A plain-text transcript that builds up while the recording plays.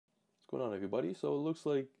going on, everybody? So it looks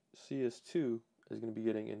like CS2 is going to be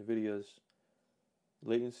getting Nvidia's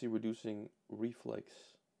latency reducing reflex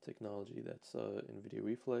technology. That's Nvidia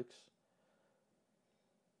Reflex.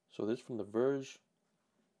 So this is from The Verge,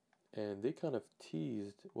 and they kind of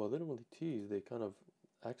teased, well, they didn't really tease, they kind of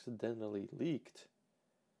accidentally leaked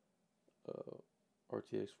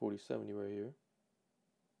RTX 4070 right here.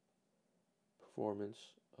 Performance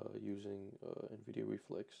using Nvidia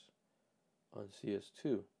Reflex on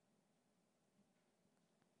CS2.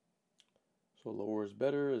 So lower is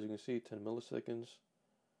better, as you can see, 10 milliseconds.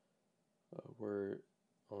 We're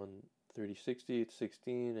on 3060, it's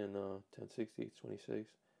 16, and 1060, it's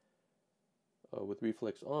 26. With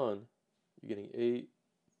Reflex on, you're getting 8,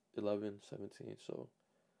 11, 17, so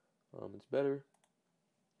it's better.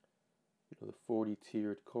 You know, the 40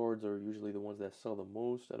 tiered cards are usually the ones that sell the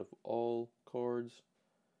most out of all cards.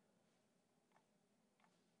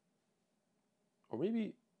 Or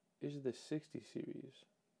maybe is it the 60 series?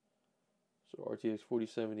 So RTX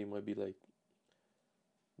 4070 might be like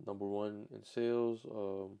 #1 in sales.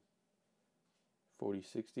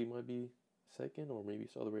 4060 might be second, or maybe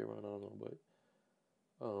it's the other way around. I don't know, but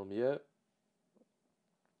yeah.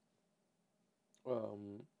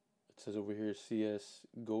 It says over here,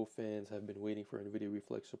 CSGO fans have been waiting for Nvidia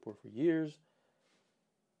Reflex support for years.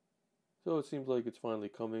 So it seems like it's finally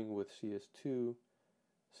coming with CS2.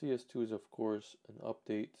 CS2 is, of course, an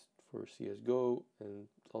update for CSGO, and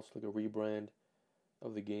also like a rebrand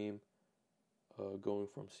of the game, going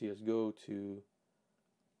from CSGO to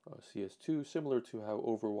CS2, similar to how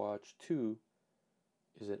Overwatch 2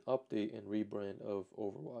 is an update and rebrand of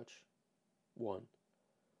Overwatch 1,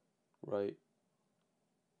 right?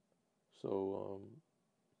 So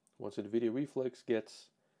once Nvidia Reflex gets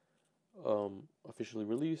officially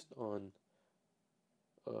released on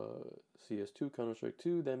CS2, Counter-Strike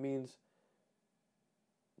 2, that means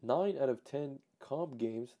 9 out of 10 comp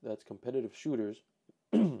games, that's competitive shooters,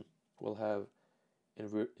 will have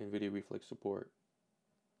Nvidia Reflex support,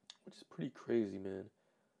 which is pretty crazy, man.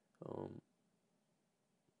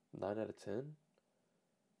 9 out of 10.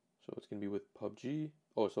 So it's going to be with PUBG.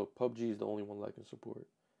 Oh, so PUBG is the only one that can support.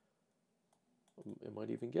 It might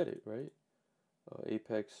even get it, right?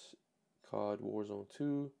 Apex, COD, Warzone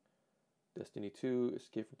 2, Destiny 2,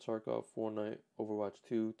 Escape from Tarkov, Fortnite, Overwatch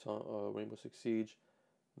 2, Rainbow Six Siege,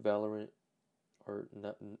 Valorant, or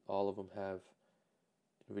not all of them have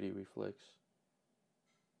Nvidia Reflex.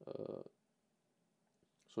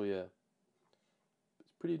 So yeah,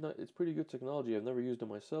 it's pretty good technology. I've never used it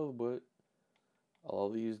myself, but all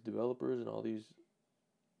these developers and all these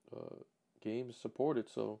games support it,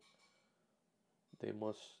 so it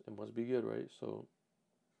must be good, right? So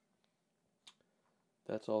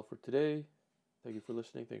that's all for today. Thank you for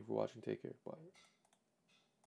listening. Thank you for watching. Take care. Bye.